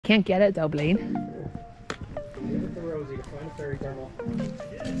can't get it though, Blaine. With the Rosie to find a fairy thermal.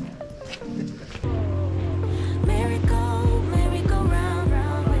 Merry-go, round,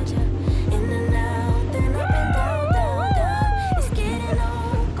 round with ya. In and out, then up and down, down, down. It's getting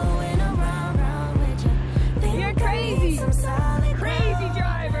old, going around, round with ya. You're crazy! Crazy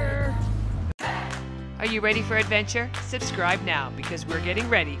driver! Are you ready for adventure? Subscribe now because we're getting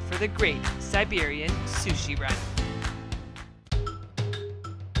ready for the Great Siberian Sushi Run.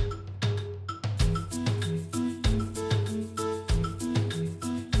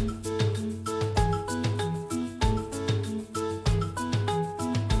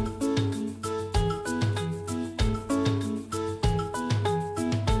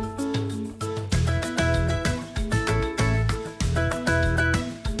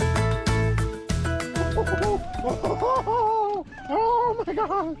 Oh my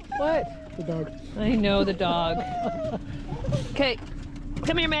god! What? The dog. I know the dog. Okay,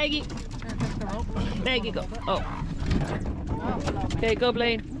 come here, Maggie. Maggie, go. Oh. Okay, go,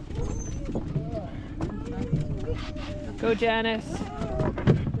 Blaine. Go, Janice.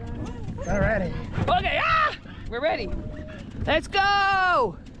 Alrighty. Okay, ah! We're ready. Let's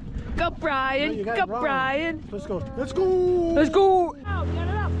go! Go, Brian. No, Go, Brian. Let's go. Let's go! Let's go! Now, get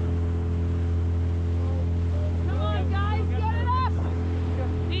it up. Come on, guys, get it up.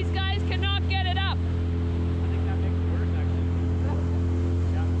 These guys cannot get it up. I think that makes it worse, actually.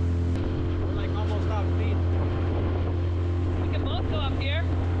 Yeah. We're like almost off speed. We can both go up here.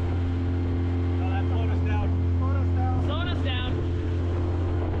 No, that slowed us down. Slowed us down. Slowing us down.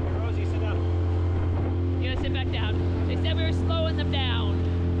 Hey, Rosie, sit down. You gotta sit back down. They said we were slowing them down.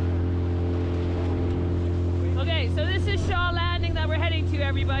 Okay, so this is Shaw Landing that we're heading to,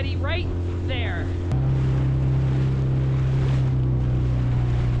 everybody, right there.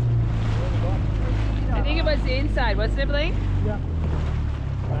 I think it was the inside, wasn't it, Blaine? Yeah.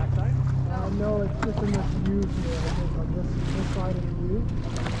 Backside? No, it's just in this view here. I think on this side of the view.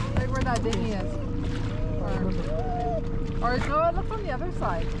 Like where that dinghy is. Or no, look on the other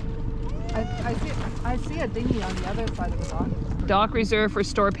side. I see a dinghy on the other side of the dock. Dock reserved for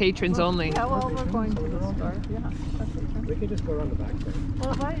store patrons only. Yeah, well, we're going to the store. Yeah, that's it. We can just go around the back there.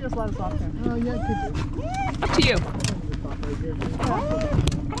 Well, why don't you just let us off here? Oh, yeah, it could be. Up to you. Just stop right here.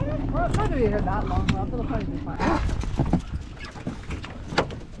 We're not trying to be here that long, Rob. It'll probably be fine.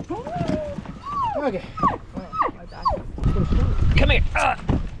 Okay. My back. Come here.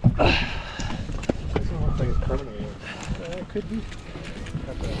 Doesn't look like it's permanent. It could be.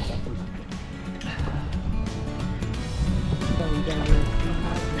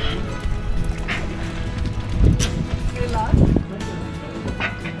 They lost?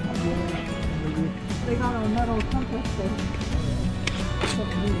 They got a metal compass thing.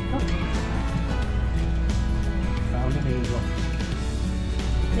 Found an angel.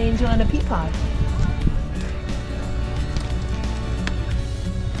 An angel and a peapod.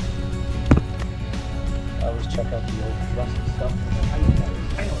 I always check out the old rusty stuff.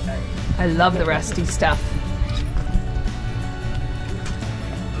 I love the rusty stuff.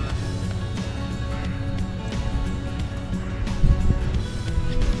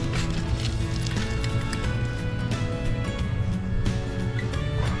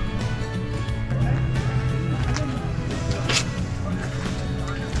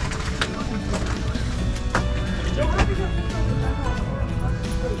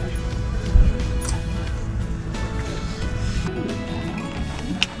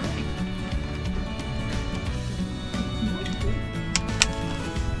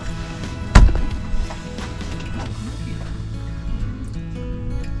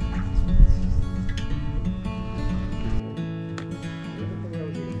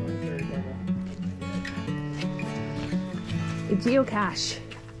 A geocache.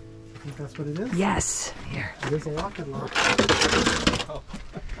 I think that's what it is. Yes. Here. There's a lock and lock. Oh.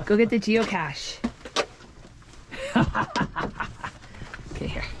 Go get the geocache. Okay,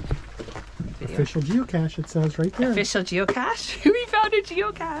 here. Video. Official geocache, it says right there. Official geocache? We found a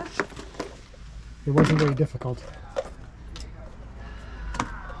geocache. It wasn't very difficult.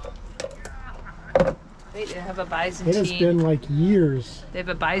 Wait, they have a Byzantine. It has been like years. They have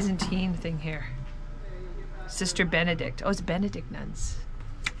a Byzantine thing here. Sister Benedict. Oh, it's Benedict nuns.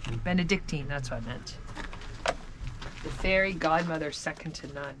 Benedictine, that's what I meant. The fairy godmother second to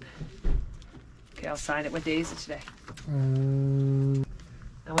none. Okay, I'll sign it. What day is it today?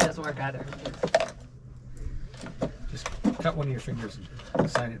 That one doesn't work either. Just cut one of your fingers and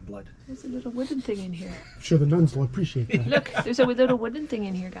sign it in blood. There's a little wooden thing in here. I'm sure the nuns will appreciate that. Look, there's a little wooden thing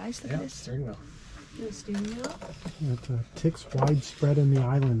in here, guys. Look Yeah, at this. steering wheel. Little steering wheel. Ticks widespread in the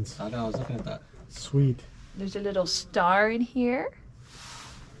islands. I know, I was looking at that. Sweet. There's a little star in here.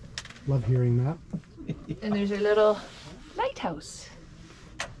 Love hearing that. And there's your little lighthouse.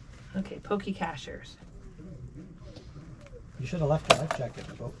 Okay, pokey cashers. You should have left your life jacket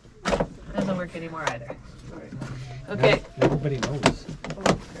in the boat. Doesn't work anymore either. Okay. Nobody knows.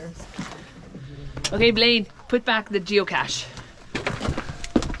 Okay, Blaine, put back the geocache.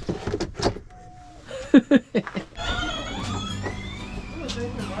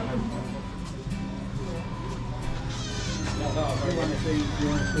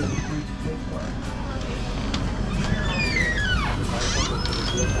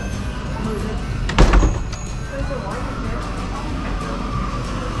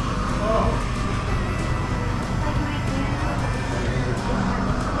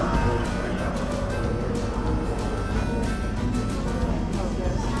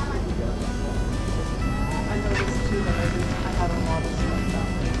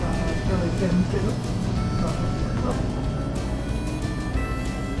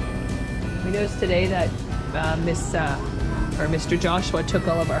 We noticed today that Mr. Joshua took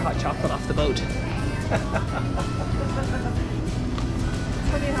all of our hot chocolate off the boat. It's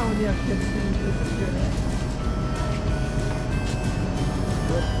funny how when you have kids things disappear.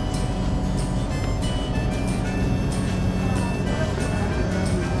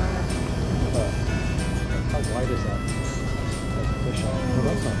 How wide is that? Like a fish eye? Oh,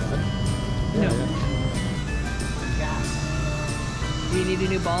 that's not bad. No. Do you need a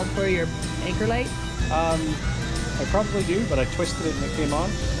new bulb for your anchor light? I probably do, but I twisted it and it came on,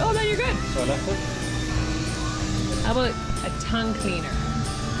 Oh, then you're good. so I left it. How about a tongue cleaner?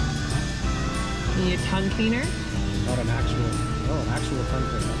 You need a tongue cleaner? Not an actual tongue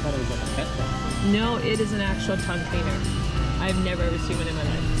cleaner. I thought it was like a pet tongue. No, it is an actual tongue cleaner. I've never ever seen one in my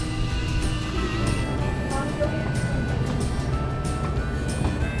life.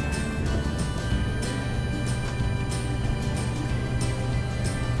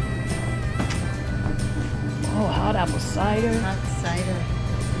 Oh, hot apple cider. Hot cider.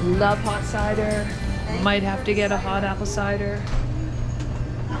 Love hot cider. Might have to get a hot apple cider.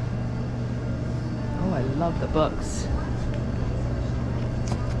 Oh, I love the books.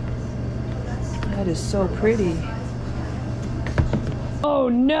 That is so pretty. Oh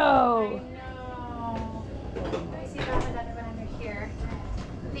no! No. I see that with other one under here.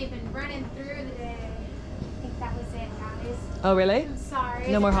 They've been running through the day. I think that was it, guys. Oh really? I'm sorry.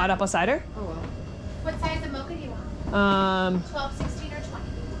 No more hot apple cider? What size of mocha do you want? 12, 16, or 20?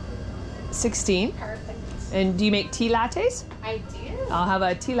 16. Perfect. And do you make tea lattes? I do. I'll have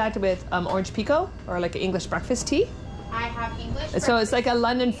a tea latte with orange pico or like an English breakfast tea. I have English. So it's like a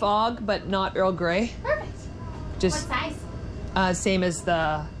London fog, but not Earl Grey. Perfect. Just What size? same as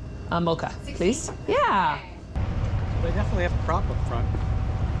the mocha, 16? please. Yeah. They definitely have a prop up front.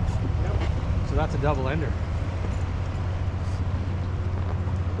 So that's a double ender.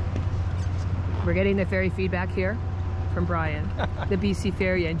 We're getting the ferry feedback here from Brian, the BC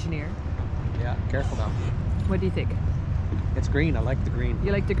ferry engineer. Yeah, careful now. What do you think? It's green. I like the green.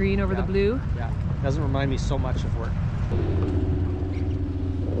 You like the green over the Yeah. blue? Yeah. Doesn't remind me so much of work.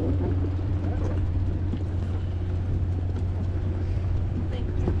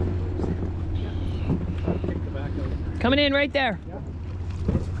 Coming in right there.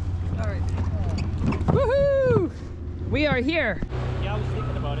 All right. Woohoo! We are here. Yeah, I was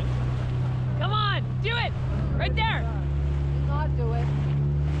thinking about it. Come on, do it. Right there. Do not do it.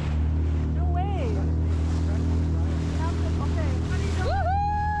 No way. Okay.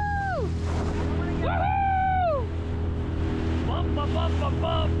 Woohoo! Woohoo! Bump, bump, bump, bump,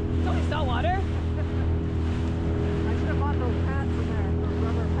 bump. It's only salt water. I should have bought those pants in there, those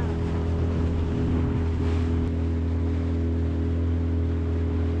rubber pants.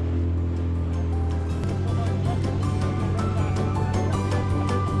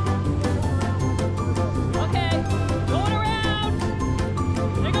 Okay, going around.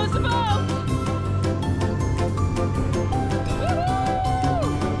 There goes the boat.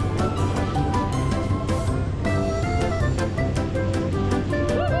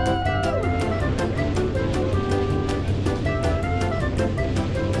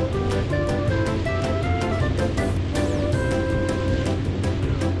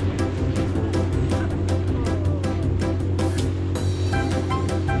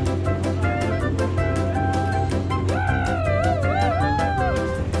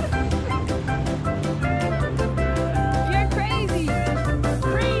 You're crazy.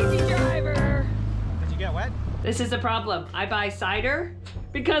 Crazy driver. Did you get wet? This is the problem. I buy cider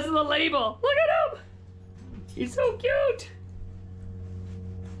because of the label. Look at him. He's so cute.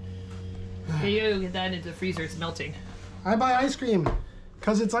 Hey, you get that into the freezer. It's melting. I buy ice cream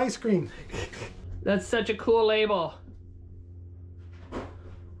because it's ice cream. That's such a cool label.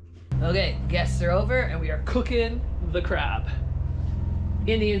 Okay, guests are over and we are cooking the crab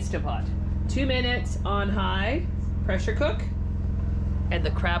in the Instant Pot. 2 minutes on high, pressure cook, and the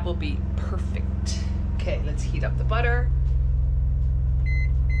crab will be perfect. Okay, let's heat up the butter.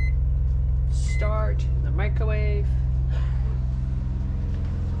 Start in the microwave.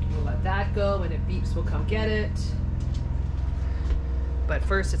 We'll let that go. When it beeps, we'll come get it. But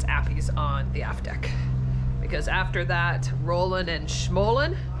first, it's appies on the aft deck. Because after that, rollin' and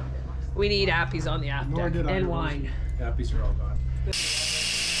schmollin', we need appies on the aft deck and wine. Appies are all gone.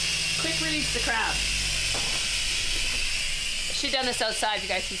 Quick release the crab. She done this outside. You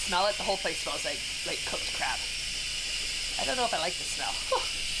guys can smell it. The whole place smells like cooked crab. I don't know if I like the smell.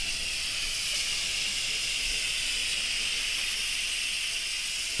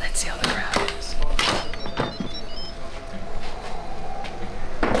 Let's see how the crab is.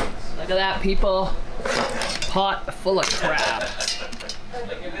 Look at that, people. Pot full of crab.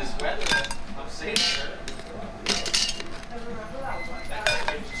 Like in this weather, I'm saying shut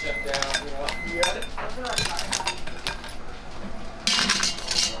down, you know.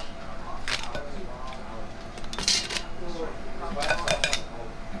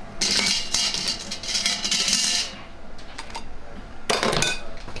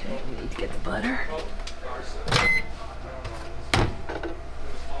 Okay, we need to get the butter.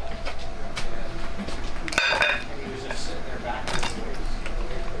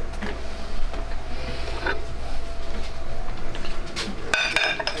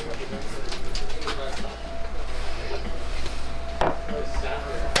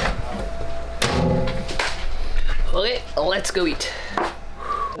 Okay, let's go eat.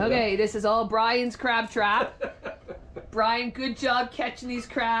 Okay, this is all Brian's crab trap. Brian, good job catching these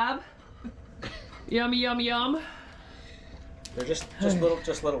crab. Yummy, yum, yum. They're just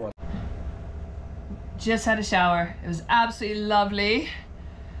little ones. Just had a shower. It was absolutely lovely.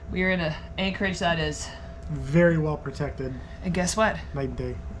 We are in an anchorage that is... Very well protected. And guess what? Night and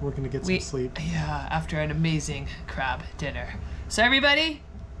day. We're gonna get some sleep. Yeah, after an amazing crab dinner. So everybody,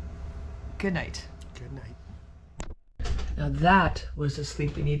 good night. Good night. Now that was the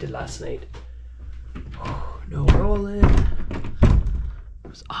sleep we needed last night. Oh, no rolling. It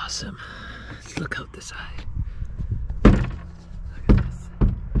was awesome. Let's look out the side. Look at this.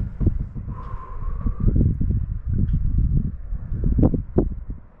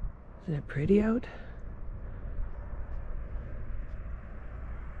 Isn't it pretty out?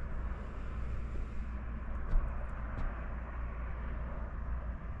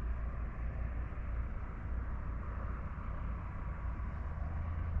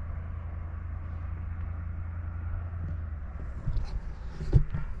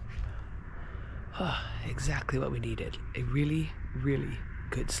 Oh, exactly what we needed. A really, really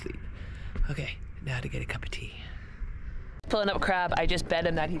good sleep. Okay, now to get a cup of tea. Pulling up crab, I just bet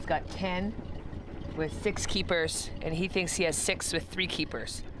him that he's got 10 with 6 keepers, and he thinks he has 6 with 3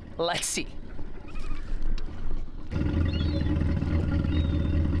 keepers. Let's see.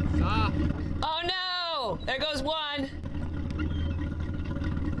 Oh no! There goes one.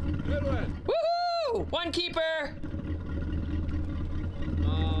 Good one. Woohoo! 1 keeper.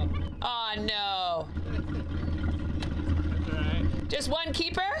 Oh no. That's alright. Just 1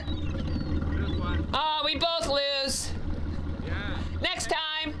 keeper? Just one. Oh, we both lose. Yeah. Next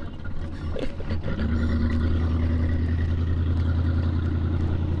time.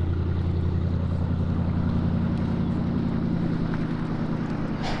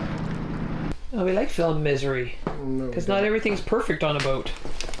 Oh, we like film misery. No. Because not everything's perfect on a boat.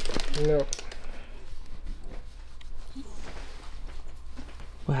 No.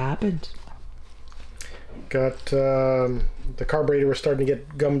 What happened? Got the carburetor was starting to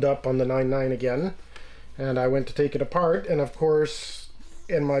get gummed up on the 9.9 again, and I went to take it apart, and of course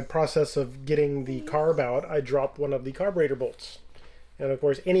in my process of getting the carb out, I dropped one of the carburetor bolts. And of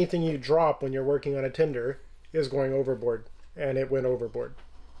course anything you drop when you're working on a tender is going overboard, and it went overboard.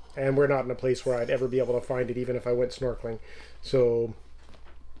 And we're not in a place where I'd ever be able to find it even if I went snorkeling. So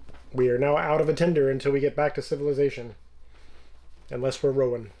we are now out of a tender until we get back to civilization. Unless we're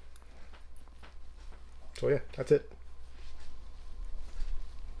rowing. So yeah, that's it.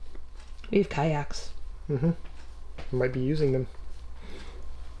 We have kayaks. Might be using them.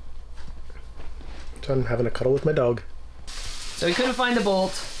 So I'm having a cuddle with my dog. So we couldn't find the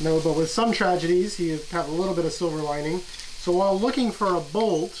bolt. No, but with some tragedies, you have a little bit of silver lining. So while looking for a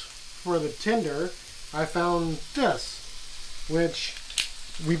bolt for the tender, I found this, which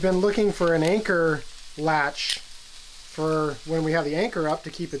we've been looking for an anchor latch for when we have the anchor up to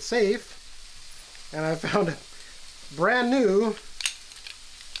keep it safe. And I found a brand new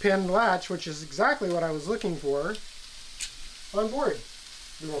pinned latch, which is exactly what I was looking for on board.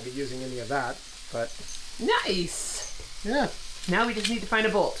 we won't be using any of that, but Nice. yeah. Now we just need to find a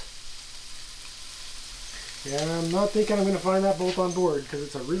bolt. Yeah, I'm not thinking I'm going to find that bolt on board because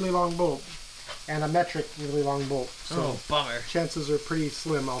it's a really long bolt and a metric really long bolt. So Oh, bummer. chances are pretty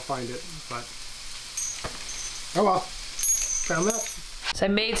slim I'll find it, but oh well. Found that. So I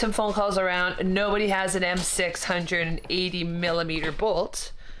made some phone calls around. Nobody has an M680 millimeter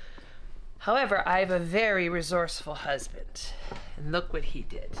bolt. However, I have a very resourceful husband. And look what he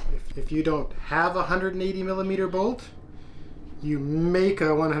did. If you don't have a 180 millimeter bolt, you make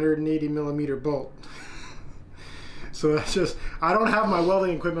a 180 millimeter bolt. So it's just, I don't have my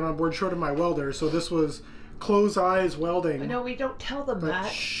welding equipment on board short of my welder, so this was close eyes welding. No, we don't tell them But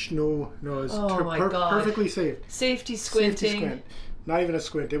that. shh, no, it's Oh my God. perfectly safe. Safety squinting. Safety squint. Not even a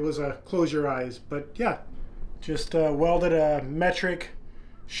squint, it was a close your eyes. But yeah, just welded a metric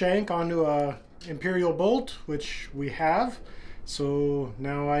shank onto a imperial bolt, which we have. So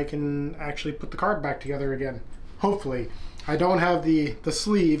now I can actually put the carb back together again. Hopefully. I don't have the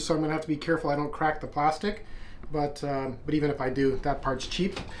sleeve, so I'm gonna have to be careful I don't crack the plastic. But even if I do, that part's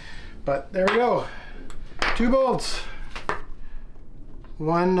cheap. But there we go. 2 bolts.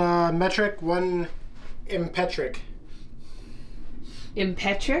 One metric, one impetric.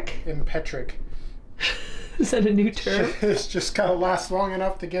 Impetric? Impetric. Is that a new term? It's just gotta last long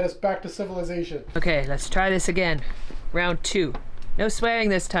enough to get us back to civilization. Okay, let's try this again. Round 2. No swearing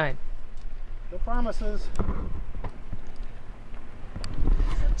this time. No promises.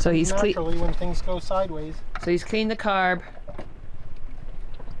 So he's clean. Naturally when things go sideways. So he's cleaned the carb.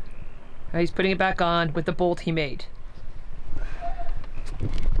 Now he's putting it back on with the bolt he made.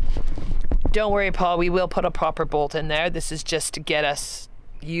 Don't worry, Paul, we will put a proper bolt in there. This is just to get us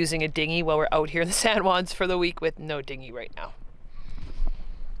using a dinghy while we're out here in the San Juans for the week with no dinghy right now.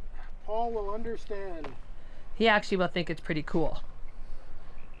 Paul will understand. He actually will think it's pretty cool.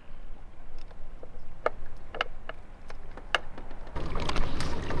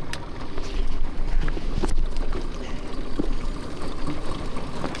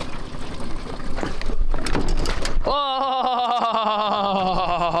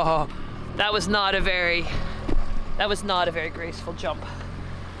 Oh, that was not a very graceful jump.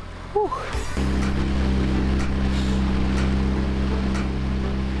 Whew.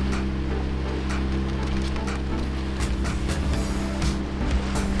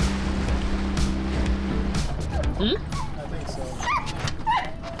 I think so.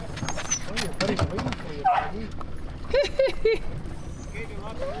 Oh, your buddy's waiting for you, buddy.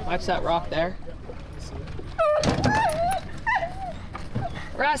 Watch that rock there.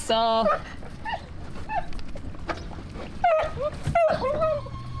 Russell!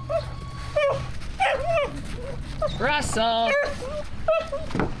 Russell!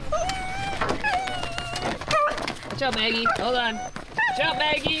 Watch out, Maggie. Hold on. Watch out,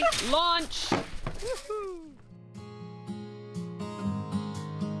 Maggie. Launch!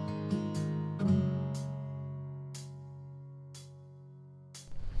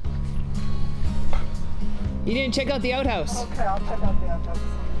 You didn't check out the outhouse. Okay, I'll check out the outhouse.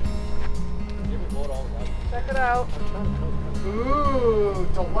 Check it out. Ooh,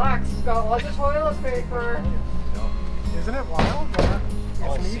 deluxe. Got lots of toilet paper. Isn't it wild?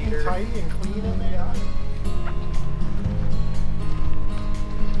 It's neat and tidy and clean in there.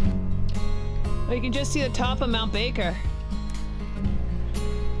 Well, you can just see the top of Mount Baker.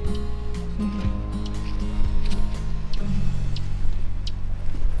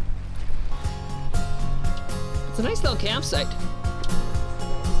 It's a nice little campsite.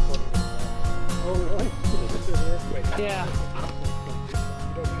 Oh, really? Yeah.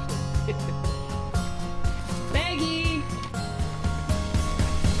 Maggie!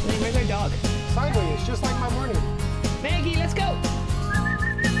 Hey, where's our dog? Sideways, just like my morning. Maggie, let's go!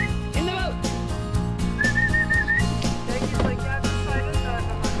 In the boat! Maggie's like, yeah, I'm excited that I'm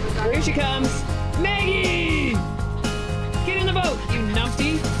not doing that. Here she comes! Maggie! Get in the boat, you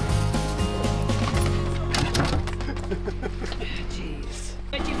numpty! Jeez.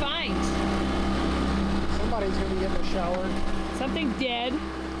 What'd you find? Somebody's gonna get in the shower. Something dead.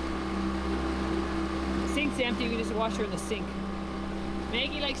 Sink's empty, we can just wash her in the sink.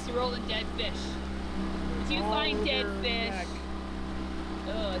 Maggie likes to roll in dead fish. Do you find dead fish? Neck.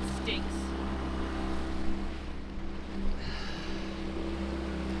 Oh, it stinks.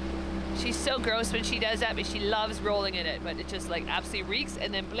 She's so gross when she does that, but she loves rolling in it, but it just like absolutely reeks.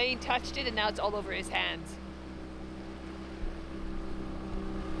 And then Blaine touched it and now it's all over his hands.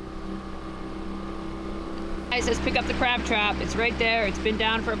 Guys, let's pick up the crab trap. It's right there. It's been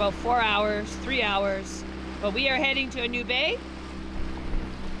down for about 4 hours, 3 hours. But we are heading to a new bay.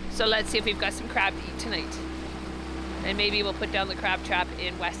 So let's see if we've got some crab to eat tonight. And maybe we'll put down the crab trap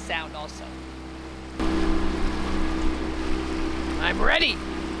in West Sound also. I'm ready.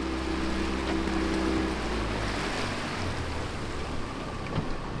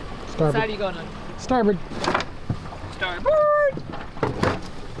 What side are Starboard. you going on? Starboard. Starboard.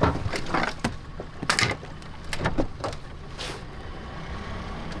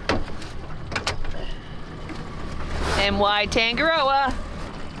 NY Tangaroa.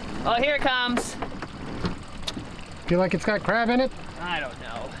 Oh, here it comes. Feel like it's got crab in it? I don't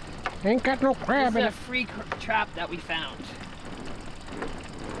know. Ain't got no crab This in is a it. free trap that we found.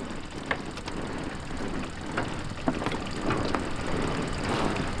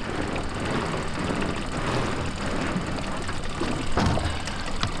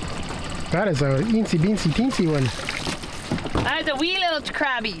 That is a eensy beensy teensy one. That's a wee little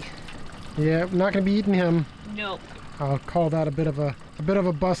crabby. Yeah, I'm not gonna be eating him. No. I'll call that a bit of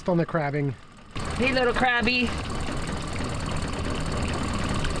a bust on the crabbing. Hey, little crabby.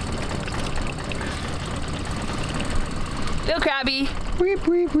 Little crabby. Weep,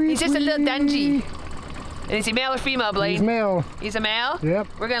 weep, weep, He's just a little weep. dungy. And is he male or female, Blaine? He's male. He's a male? Yep.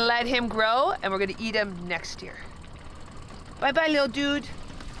 We're gonna let him grow and we're gonna eat him next year. Bye bye, little dude.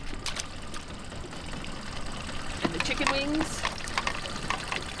 And the chicken wings.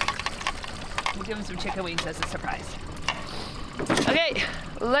 We'll give him some chicken wings as a surprise. Okay,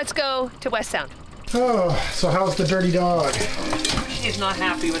 let's go to West Sound. Oh, so how's the dirty dog? He's not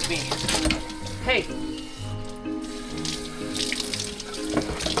happy with me. Hey.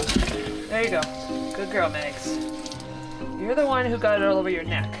 There you go. Good girl, Max. You're the one who got it all over your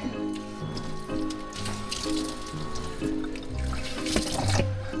neck.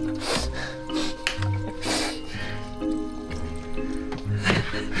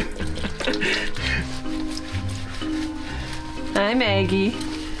 Hi, Maggie.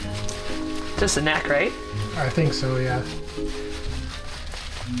 Just the neck, right? I think so, yeah.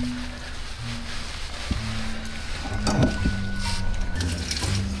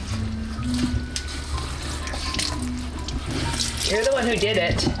 You're the one who did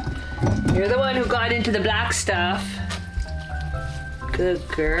it. You're the one who got into the black stuff. Good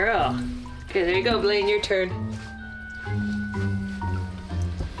girl. Okay, there you go, Blaine, your turn.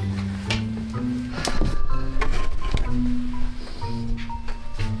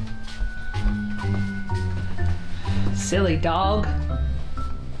 Silly dog.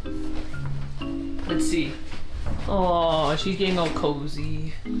 Let's see. Oh, she's getting all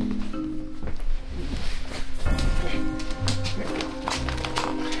cozy.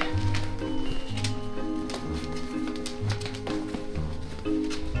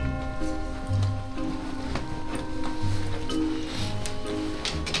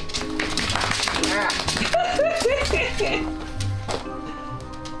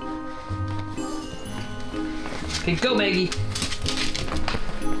 Okay, go, Maggie.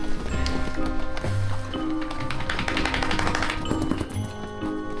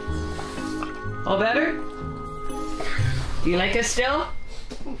 All better? Do you like us still?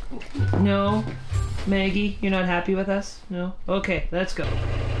 No? Maggie, you're not happy with us? No? Okay, let's go.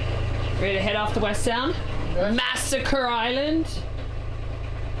 Ready to head off to West Sound? Okay. Massacre Island?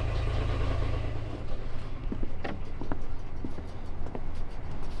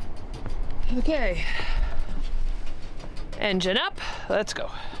 Okay. Engine up. Let's go.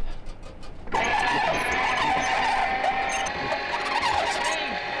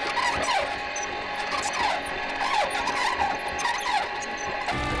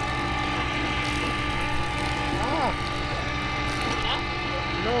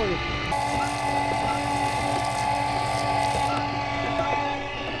 No.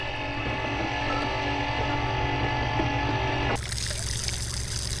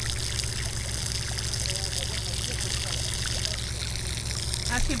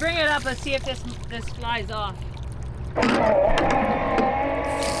 Actually, bring it up. Let's see if this flies off.